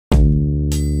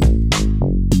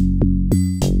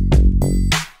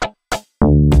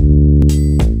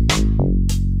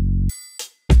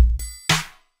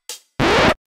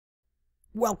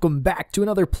welcome back to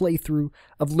another playthrough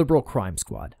of Liberal Crime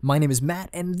Squad. My name is Matt,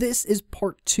 and this is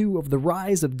part 2 of the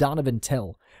Rise of Donovan.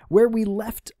 Where we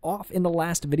left off in the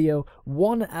last video,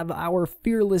 one of our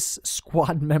fearless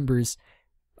squad members,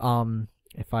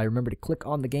 if I remember to click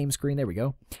on the game screen, there we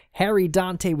go,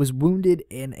 Ahhugotme was wounded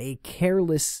in a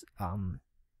careless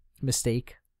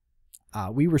mistake.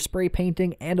 We were spray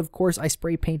painting, and of course I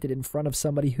spray painted in front of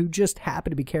somebody who just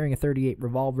happened to be carrying a .38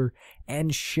 revolver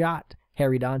and shot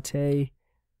Ahhugotme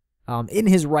in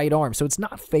his right arm. So it's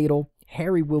not fatal.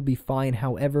 Harry will be fine.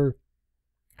 However,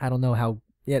 I don't know how.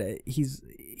 Yeah, he's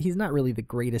not really the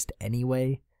greatest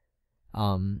anyway.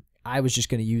 I was just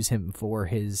going to use him for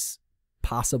his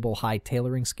possible high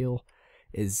tailoring skill,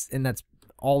 and that's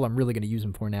all I'm really going to use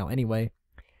him for now anyway.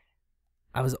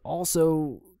 I was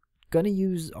also going to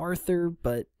use Arthur,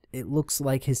 but it looks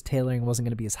like his tailoring wasn't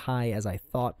going to be as high as I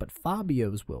thought, but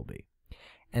Fabio's will be.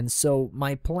 And so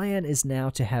my plan is now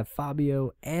to have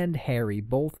Fabio and Harry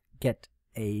both get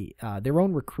their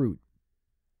own recruit,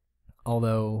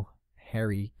 although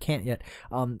Harry can't yet,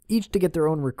 each to get their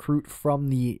own recruit from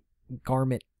the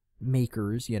garment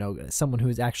makers, you know, someone who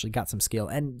has actually got some skill,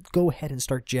 and go ahead and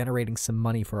start generating some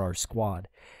money for our squad.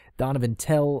 Donovan,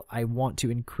 I want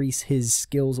to increase his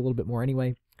skills a little bit more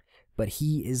anyway, but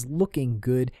he is looking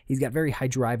good. He's got very high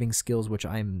driving skills, which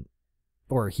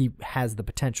he has the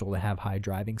potential to have high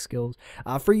driving skills.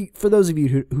 For those of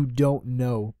you who don't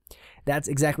know, that's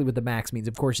exactly what the max means.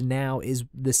 Of course, now is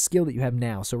the skill that you have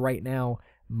now. So right now,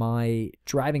 my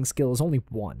driving skill is only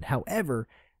 1. However,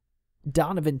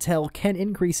 Donovan can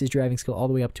increase his driving skill all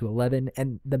the way up to 11,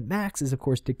 and the max is, of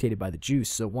course, dictated by the juice.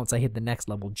 So once I hit the next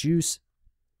level juice,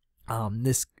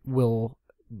 this will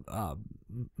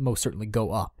most certainly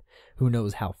go up. Who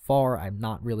knows how far? I'm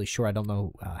not really sure. I don't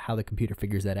know how the computer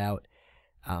figures that out.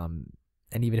 And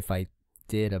even if I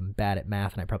did, I'm bad at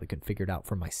math, and I probably couldn't figure it out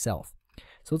for myself.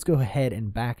 So let's go ahead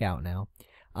and back out now.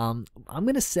 I'm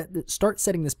going to start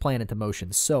setting this plan into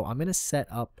motion. So I'm going to set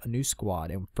up a new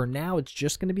squad, and for now it's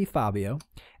just going to be Fabio,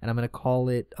 and I'm going to call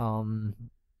it, I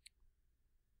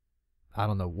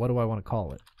don't know, what do I want to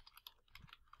call it?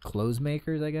 Clothes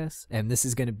makers, I guess. And this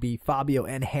is going to be Fabio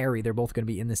and Harry. They're both going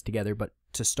to be in this together, but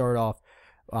to start off,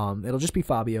 it'll just be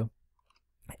Fabio,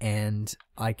 and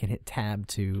I can hit tab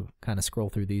to kind of scroll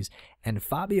through these, and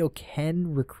Fabio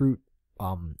can recruit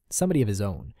somebody of his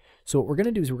own. So what we're going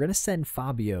to do is we're going to send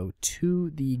Fabio to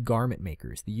the garment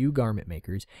makers, the garment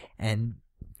makers, and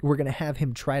we're going to have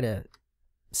him try to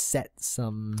set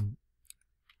some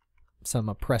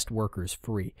oppressed workers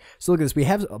free. So look at this. We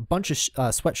have a bunch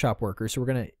of sweatshop workers, so we're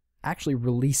going to actually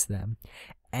release them,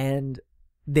 and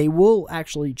they will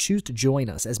actually choose to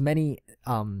join us, as many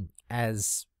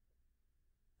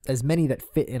that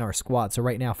fit in our squad. So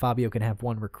right now Fabio can have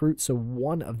 1 recruit, so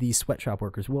one of these sweatshop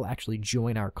workers will actually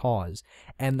join our cause,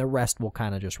 and the rest will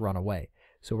kind of just run away.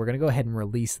 So we're going to go ahead and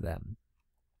release them,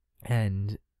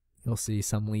 and you'll see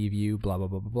some leave you, blah, blah,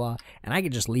 blah, blah, blah, and I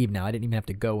can just leave now. I didn't even have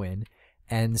to go in.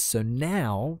 And so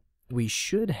now we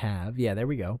should have, yeah, there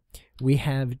we go. We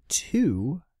have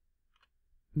 2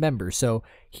 members. So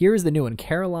here's the new one,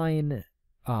 Caroline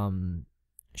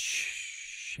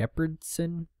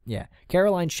Shepherdson. Yeah,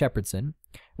 Caroline Shepherdson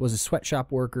was a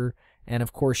sweatshop worker, and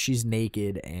of course she's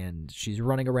naked and she's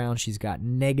running around. She's got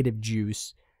negative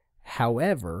juice.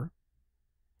 However,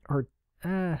 her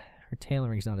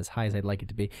tailoring's not as high as I'd like it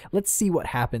to be. Let's see what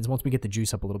happens once we get the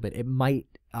juice up a little bit. It might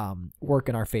work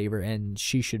in our favor, and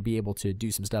she should be able to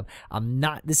do some stuff.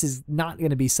 This is not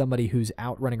going to be somebody who's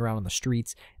out running around on the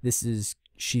streets.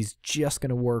 She's just going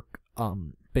to work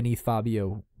beneath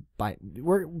Fabio.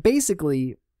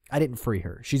 Basically, I didn't free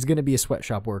her. She's going to be a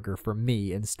sweatshop worker for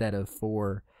me instead of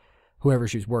for whoever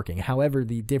she's working. However,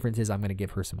 the difference is I'm going to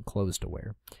give her some clothes to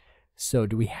wear. So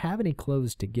do we have any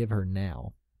clothes to give her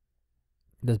now?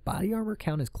 Does body armor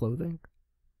count as clothing?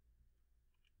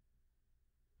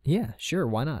 Yeah, sure,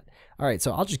 why not? All right,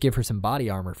 so I'll just give her some body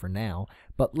armor for now,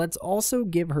 but let's also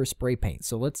give her spray paint.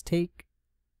 So let's take,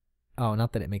 oh,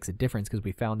 not that it makes a difference because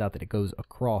we found out that it goes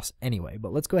across anyway,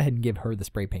 but let's go ahead and give her the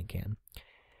spray paint can.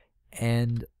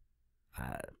 And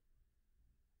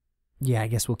yeah, I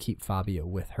guess we'll keep Fabio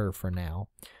with her for now.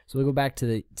 So we'll go back to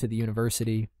the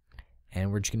university,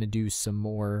 and we're just going to do some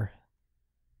more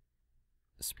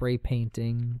spray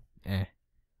painting.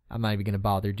 I'm not even going to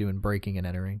bother doing breaking and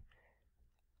entering.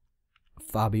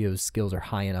 Fabio's skills are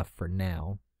high enough for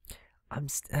now. I'm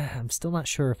still not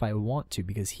sure if I want to,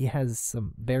 because he has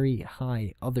some very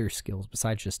high other skills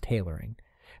besides just tailoring.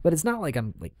 But it's not like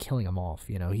I'm like killing him off,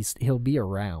 you know. He'll be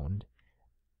around.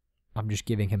 I'm just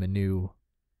giving him a new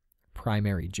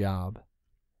primary job.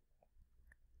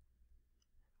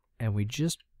 And we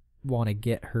just want to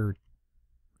get her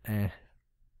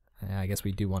I guess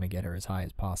we do want to get her as high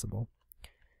as possible.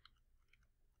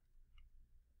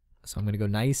 So I'm going to go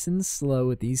nice and slow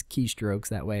with these keystrokes.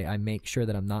 That way I make sure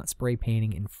that I'm not spray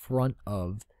painting in front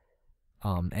of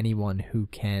anyone who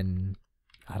can,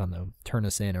 I don't know, turn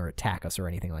us in or attack us or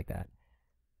anything like that.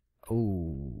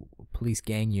 Oh, police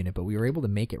gang unit, but we were able to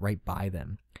make it right by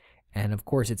them. And of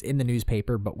course, it's in the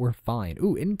newspaper, but we're fine.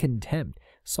 Ooh, in contempt.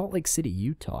 Salt Lake City,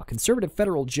 Utah. Conservative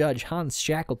federal judge Hans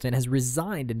Shackleton has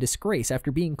resigned in disgrace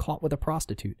after being caught with a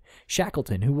prostitute.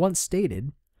 Shackleton, who once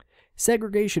stated,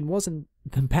 segregation wasn't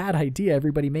the bad idea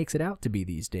everybody makes it out to be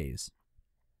these days.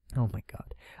 Oh my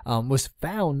God. Was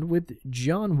found with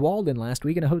John Walden last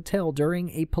week in a hotel during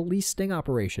a police sting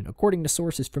operation. According to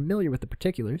sources familiar with the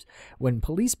particulars, when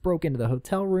police broke into the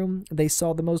hotel room, they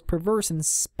saw the most perverse and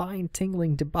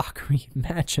spine-tingling debauchery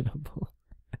imaginable.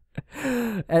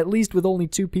 At least with only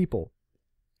 2 people.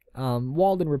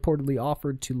 Walden reportedly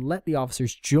offered to let the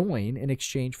officers join in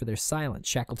exchange for their silence.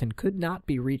 Shackleton could not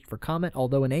be reached for comment,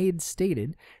 although an aide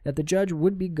stated that the judge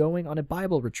would be going on a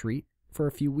Bible retreat for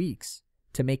a few weeks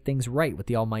to make things right with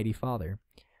the Almighty Father.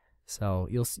 So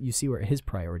you see where his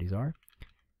priorities are.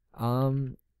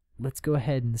 Let's go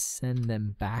ahead and send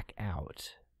them back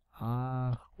out.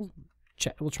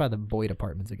 We'll try the Boyd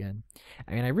Apartments again.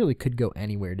 I mean, I really could go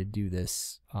anywhere to do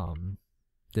this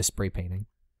this spray painting.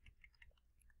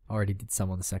 Already did some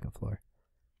on the 2nd floor.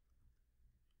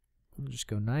 We'll just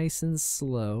go nice and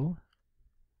slow.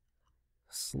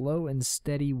 Slow and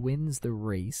steady wins the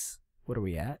race. What are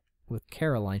we at? With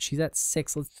Caroline, she's at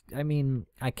 6. I mean,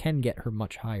 I can get her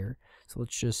much higher. So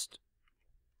let's just...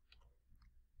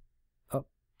 Oh.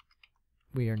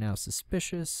 We are now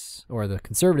suspicious. Or the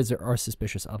conservatives are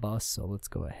suspicious of us. So let's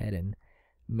go ahead and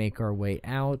make our way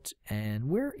out. And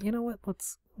you know what?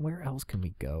 Where else can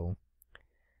we go?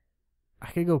 I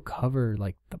could go cover,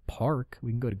 like, the park.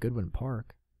 We can go to Goodwin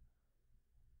Park.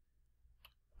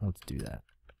 Let's do that.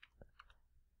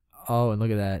 Oh, and look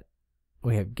at that.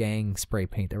 We have gang spray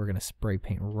paint that we're going to spray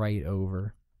paint right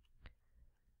over.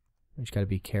 We just got to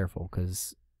be careful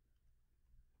because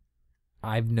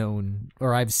I've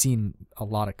seen a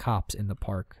lot of cops in the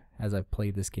park as I've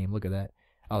played this game. Look at that.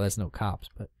 Oh, that's no cops,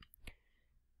 but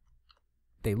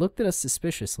they looked at us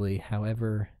suspiciously.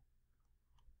 However,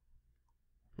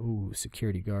 ooh,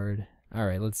 security guard. All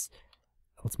right, let's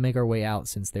make our way out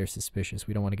since they're suspicious.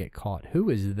 We don't want to get caught. Who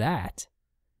is that?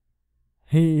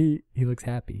 He looks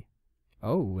happy.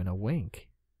 Oh, and a wink.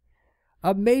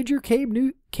 A major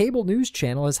cable news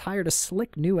channel has hired a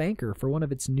slick new anchor for one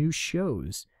of its new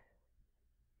shows.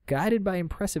 Guided by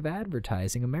impressive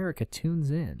advertising, America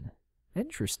tunes in.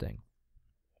 Interesting.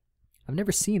 I've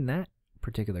never seen that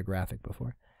particular graphic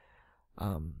before.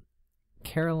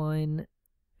 Caroline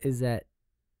is at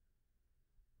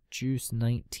Juice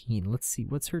 19. Let's see,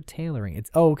 what's her tailoring?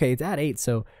 Okay, it's at 8,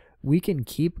 so we can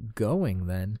keep going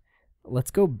then.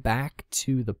 Let's go back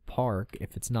to the park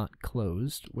if it's not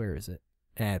closed. Where is it?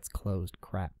 It's closed.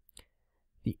 Crap.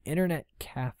 The Internet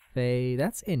Cafe.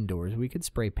 That's indoors. We could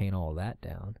spray paint all that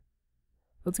down.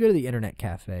 Let's go to the Internet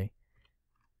Cafe.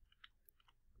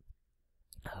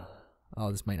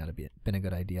 Oh, this might not have been a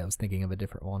good idea. I was thinking of a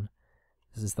different one.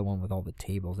 This is the one with all the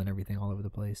tables and everything all over the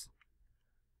place.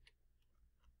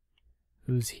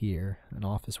 Who's here? An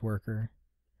office worker.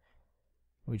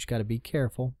 We just got to be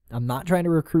careful. I'm not trying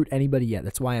to recruit anybody yet.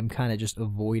 That's why I'm kind of just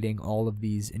avoiding all of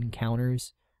these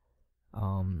encounters.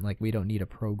 Like, we don't need a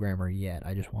programmer yet.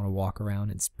 I just want to walk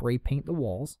around and spray paint the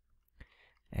walls.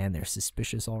 And they're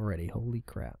suspicious already. Holy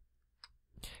crap.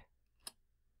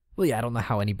 Well, yeah, I don't know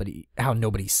how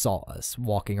nobody saw us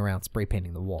walking around spray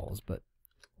painting the walls, but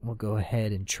we'll go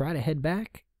ahead and try to head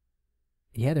back.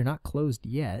 Yeah, they're not closed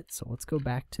yet, so let's go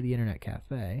back to the Internet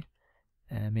Cafe.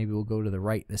 And maybe we'll go to the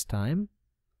right this time.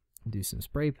 Do some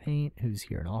spray paint. Who's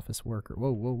here? An office worker.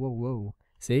 Whoa, whoa, whoa, whoa.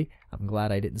 See? I'm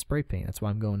glad I didn't spray paint. That's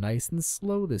why I'm going nice and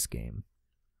slow this game.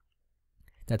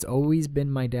 That's always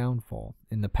been my downfall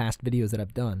in the past videos that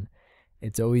I've done.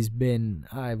 It's always been,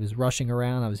 I was rushing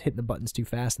around, I was hitting the buttons too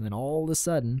fast, and then all of a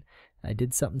sudden, I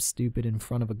did something stupid in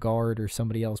front of a guard or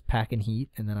somebody else packing heat,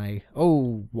 and then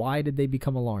oh, why did they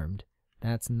become alarmed?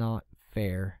 That's not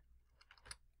fair.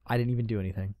 I didn't even do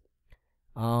anything.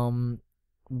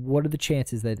 What are the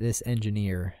chances that this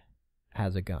engineer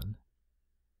has a gun?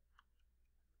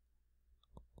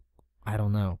 I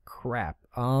don't know. Crap.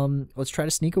 Let's try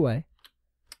to sneak away.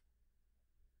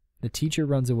 The teacher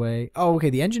runs away. Oh,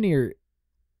 okay, the engineer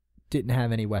didn't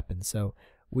have any weapons, so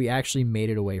we actually made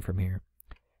it away from here.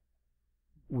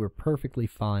 We're perfectly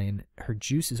fine. Her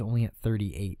juice is only at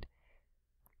 38.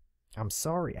 I'm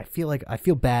sorry. I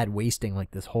feel bad wasting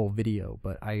like this whole video,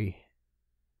 but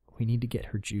we we need to get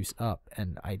her juice up,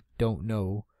 and I don't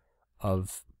know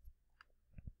of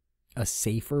a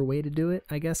safer way to do it,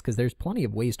 I guess, because there's plenty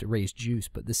of ways to raise juice,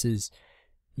 but this is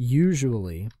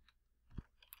usually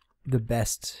the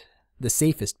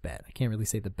safest bet. I can't really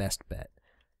say the best bet,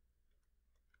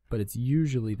 but it's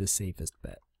usually the safest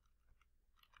bet.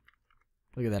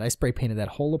 Look at that. I spray painted that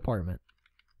whole apartment,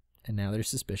 and now they're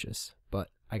suspicious, but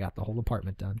I got the whole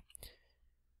apartment done.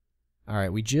 All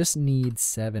right, we just need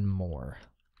 7 more.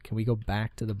 Can we go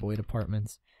back to the Boyd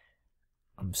apartments?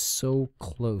 I'm so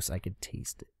close I could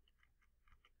taste it.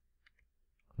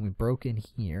 We broke in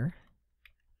here.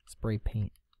 Spray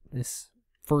paint this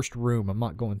first room. I'm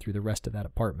not going through the rest of that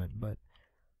apartment, but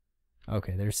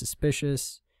okay, they're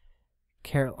suspicious.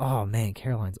 Oh man,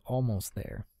 Caroline's almost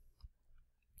there.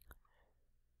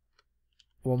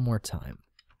 One more time.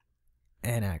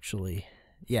 And actually,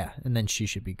 yeah, and then she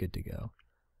should be good to go.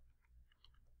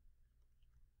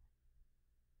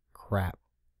 Crap.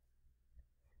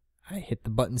 I hit the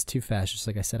buttons too fast, just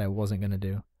like I said I wasn't going to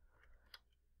do.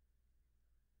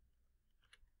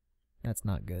 That's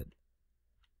not good.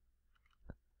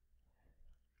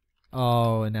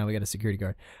 Oh, and now we got a security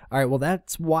guard. All right, well,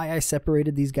 that's why I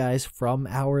separated these guys from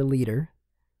our leader.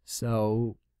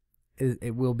 So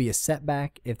it will be a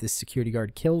setback if the security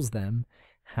guard kills them.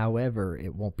 However,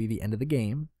 it won't be the end of the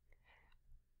game,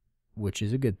 which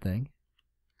is a good thing.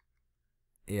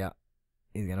 Yeah,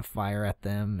 he's going to fire at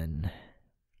them, and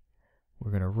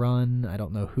we're going to run. I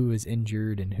don't know who is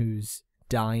injured and who's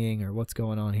dying or what's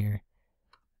going on here.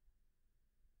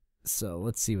 So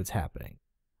let's see what's happening.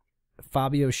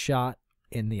 Fabio's shot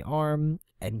in the arm,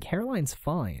 and Caroline's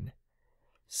fine.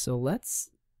 So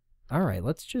all right,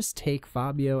 let's just take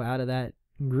Fabio out of that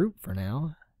group for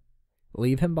now.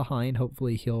 Leave him behind.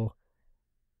 Hopefully you'll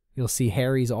see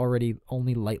Harry's already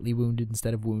only lightly wounded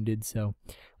instead of wounded. So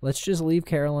let's just leave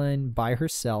Caroline by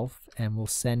herself, and we'll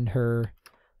send her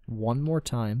one more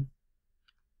time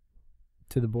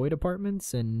to the Boyd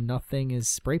apartments, and nothing is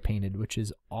spray painted, which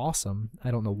is awesome.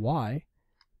 I don't know why,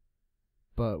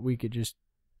 but we could just,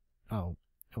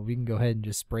 we can go ahead and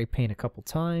just spray paint a couple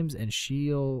times, and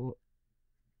she'll,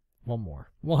 one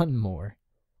more.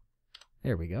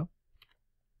 There we go.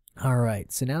 All right,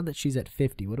 so now that she's at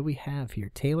 50, what do we have here?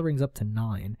 Tailoring's up to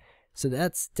 9, so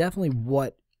that's definitely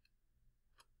what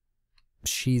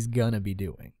she's gonna be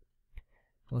doing.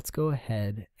 Let's go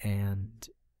ahead and,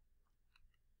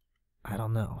 I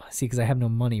don't know. See, because I have no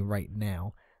money right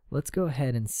now. Let's go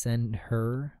ahead and send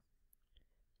her.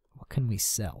 What can we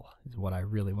sell is what I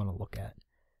really want to look at.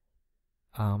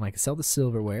 I can sell the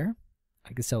silverware.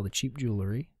 I can sell the cheap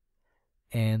jewelry.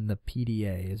 And the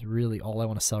PDA is really all I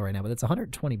want to sell right now. But that's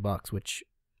 120 bucks, which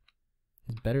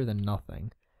is better than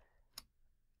nothing.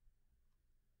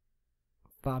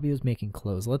 Fabio's making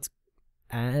clothes. Let's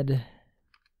add.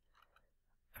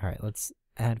 All right, let's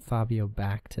add Fabio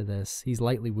back to this. He's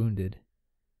lightly wounded,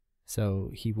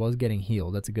 so he was getting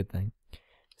healed. That's a good thing.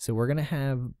 So we're going to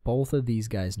have both of these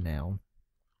guys now.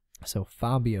 So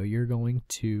Fabio, you're going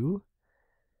to...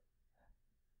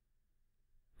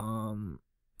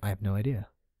 I have no idea.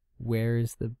 Where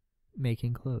is the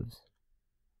making clothes?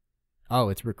 Oh,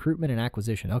 it's recruitment and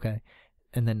acquisition. Okay.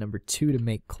 And then number 2 to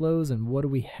make clothes. And what do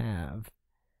we have?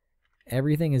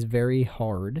 Everything is very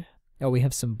hard. Oh, we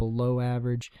have some below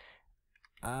average.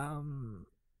 I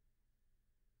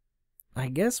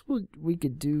guess we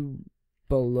could do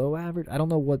below average. I don't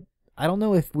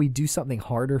know if we do something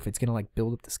harder, if it's going to like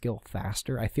build up the skill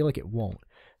faster. I feel like it won't.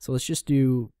 So let's just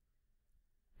do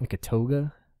like a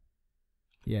toga.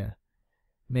 Yeah.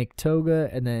 Make toga,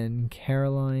 and then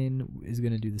Caroline is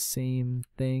going to do the same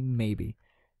thing, maybe.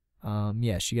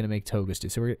 Yeah, she's going to make togas too.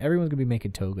 So everyone's going to be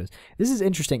making togas. This is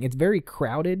interesting. It's very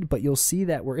crowded, but you'll see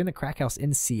that we're in the crack house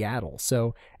in Seattle.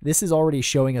 So this is already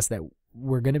showing us that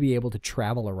we're going to be able to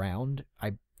travel around.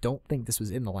 I don't think this was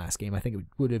in the last game. I think it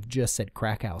would have just said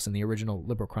crack house in the original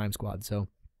Liberal Crime Squad. So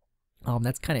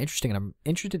that's kind of interesting. And I'm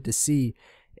interested to see,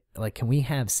 like, can we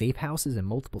have safe houses in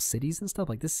multiple cities and stuff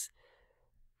like this?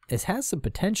 It has some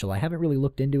potential. I haven't really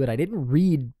looked into it. I didn't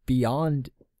read beyond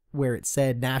where it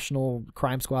said National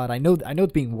Crime Squad. I know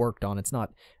it's being worked on. It's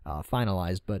not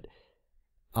finalized, but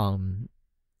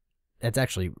that's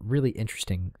actually really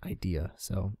interesting idea.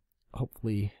 So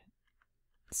hopefully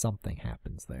something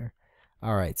happens there.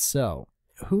 All right. So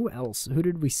who else? Who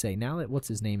did we say? Now that what's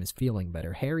his name is feeling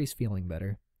better. Harry's feeling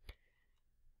better.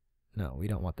 No, we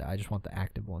don't want that. I just want the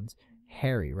active ones.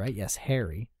 Harry, right? Yes,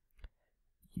 Harry.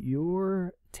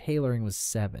 Your tailoring was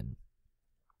 7.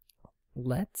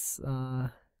 Let's I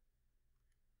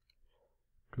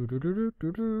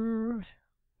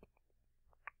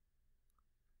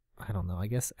don't know. I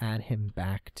guess add him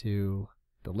back to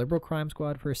the Liberal Crime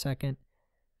Squad for a second.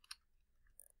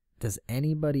 Does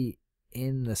anybody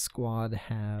in the squad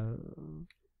have...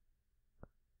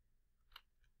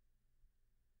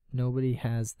 Nobody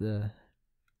has the...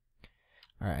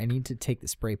 Alright, I need to take the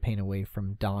spray paint away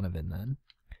from Donovan then.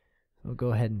 So we'll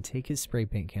go ahead and take his spray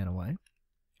paint can away.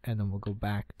 And then we'll go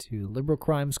back to Liberal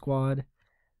Crime Squad.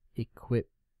 Equip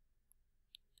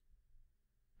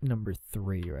number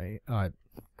 3, right?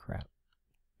 Crap.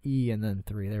 E and then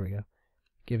 3, there we go.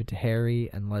 Give it to Harry,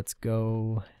 and let's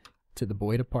go to the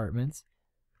Boyd Apartments.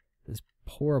 This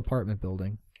poor apartment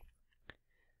building.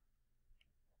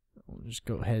 We'll just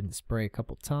go ahead and spray a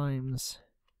couple times.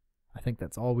 I think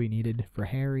that's all we needed for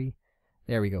Harry.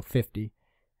 There we go, 50.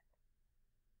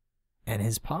 And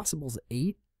his possible's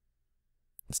 8.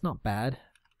 It's not bad.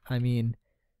 I mean,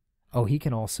 oh, he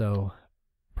can also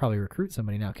probably recruit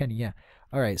somebody now, can he? Yeah.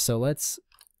 All right, so let's...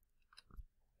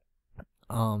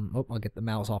 oh, I'll get the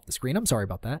mouse off the screen. I'm sorry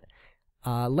about that.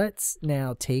 Let's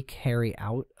now take Harry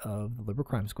out of the Liberal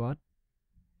Crime Squad.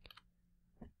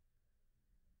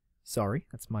 Sorry,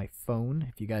 that's my phone.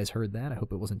 If you guys heard that, I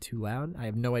hope it wasn't too loud. I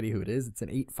have no idea who it is. It's an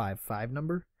 855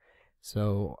 number.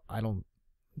 So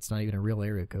it's not even a real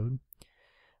area code.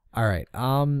 All right.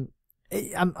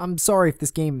 I'm sorry if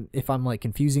this game, if I'm like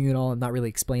confusing you at all. I'm not really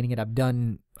explaining it. I've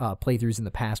done playthroughs in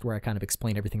the past where I kind of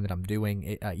explain everything that I'm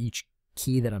doing, each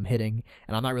key that I'm hitting,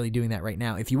 and I'm not really doing that right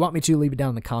now. If you want me to, leave it down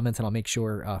in the comments, and I'll make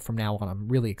sure from now on I'm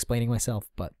really explaining myself.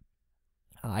 But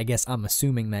I guess I'm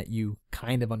assuming that you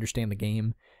kind of understand the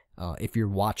game. If you're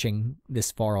watching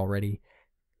this far already,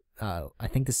 I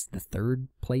think this is the 3rd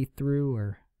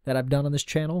playthrough that I've done on this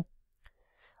channel.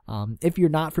 If you're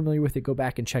not familiar with it, go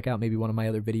back and check out maybe one of my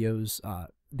other videos.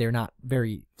 They're not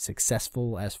very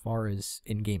successful as far as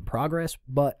in-game progress,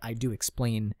 but I do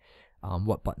explain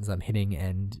what buttons I'm hitting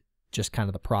and just kind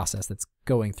of the process that's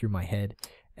going through my head.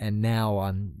 And now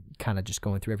I'm kind of just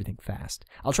going through everything fast.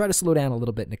 I'll try to slow down a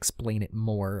little bit and explain it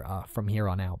more from here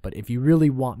on out. But if you really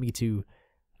want me to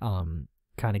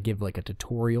kind of give like a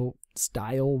tutorial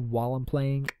style while I'm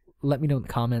playing, let me know in the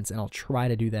comments, and I'll try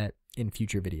to do that in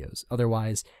future videos.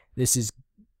 Otherwise, this is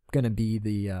going to be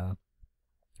the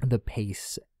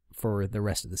pace for the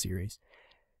rest of the series.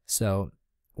 So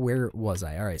where was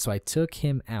I? All right, so I took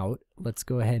him out. Let's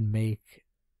go ahead and make...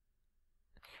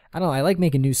 I don't know, I like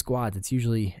making new squads. It's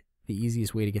usually the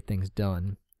easiest way to get things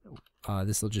done.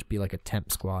 This will just be like a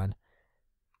temp squad.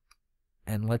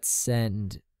 And let's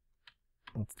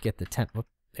get the temp... Oh,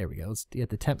 there we go. Let's get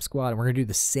the temp squad, and we're going to do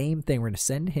the same thing. We're going to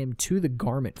send him to the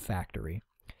garment factory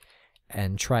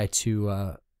and try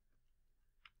to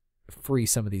free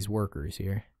some of these workers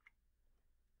here.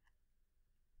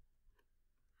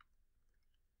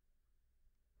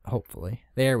 Hopefully.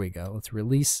 There we go. Let's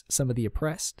release some of the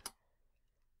oppressed.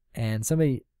 And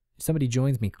somebody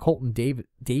joins me, Colton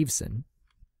Daveson,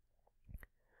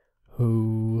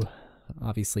 who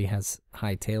obviously has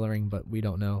high tailoring, but we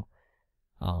don't know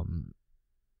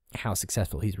how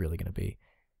successful he's really going to be.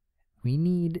 We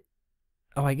need...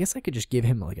 Oh, I guess I could just give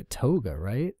him like a toga,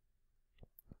 right?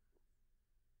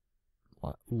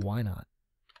 Why not?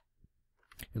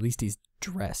 At least he's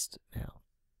dressed now.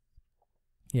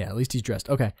 Yeah, at least he's dressed.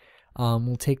 Okay.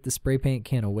 We'll take the spray paint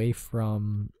can away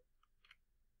from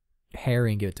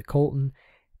Harry and give it to Colton.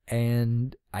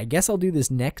 And I guess I'll do this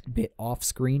next bit off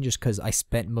screen just because I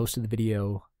spent most of the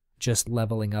video just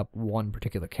leveling up one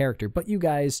particular character. But you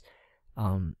guys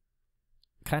kind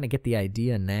of get the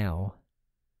idea now.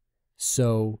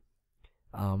 So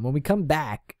when we come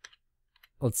back,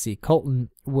 let's see, Colton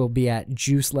will be at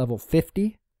juice level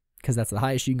 50 because that's the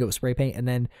highest you can go with spray paint. And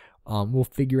then we'll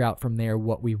figure out from there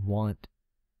what we want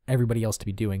everybody else to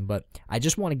be doing. But I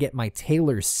just want to get my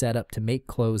tailors set up to make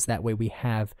clothes. That way we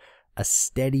have a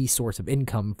steady source of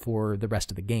income for the rest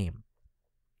of the game.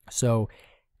 So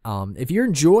if you're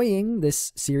enjoying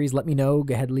this series, let me know.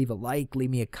 Go ahead, leave a like, leave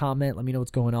me a comment. Let me know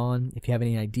what's going on. If you have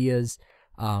any ideas,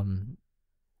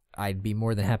 I'd be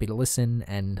more than happy to listen,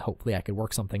 and hopefully I could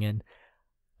work something in.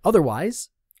 Otherwise,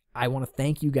 I want to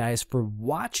thank you guys for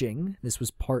watching. This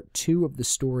was part 2 of the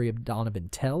story of Donovan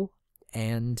Tell,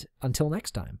 and until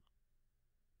next time.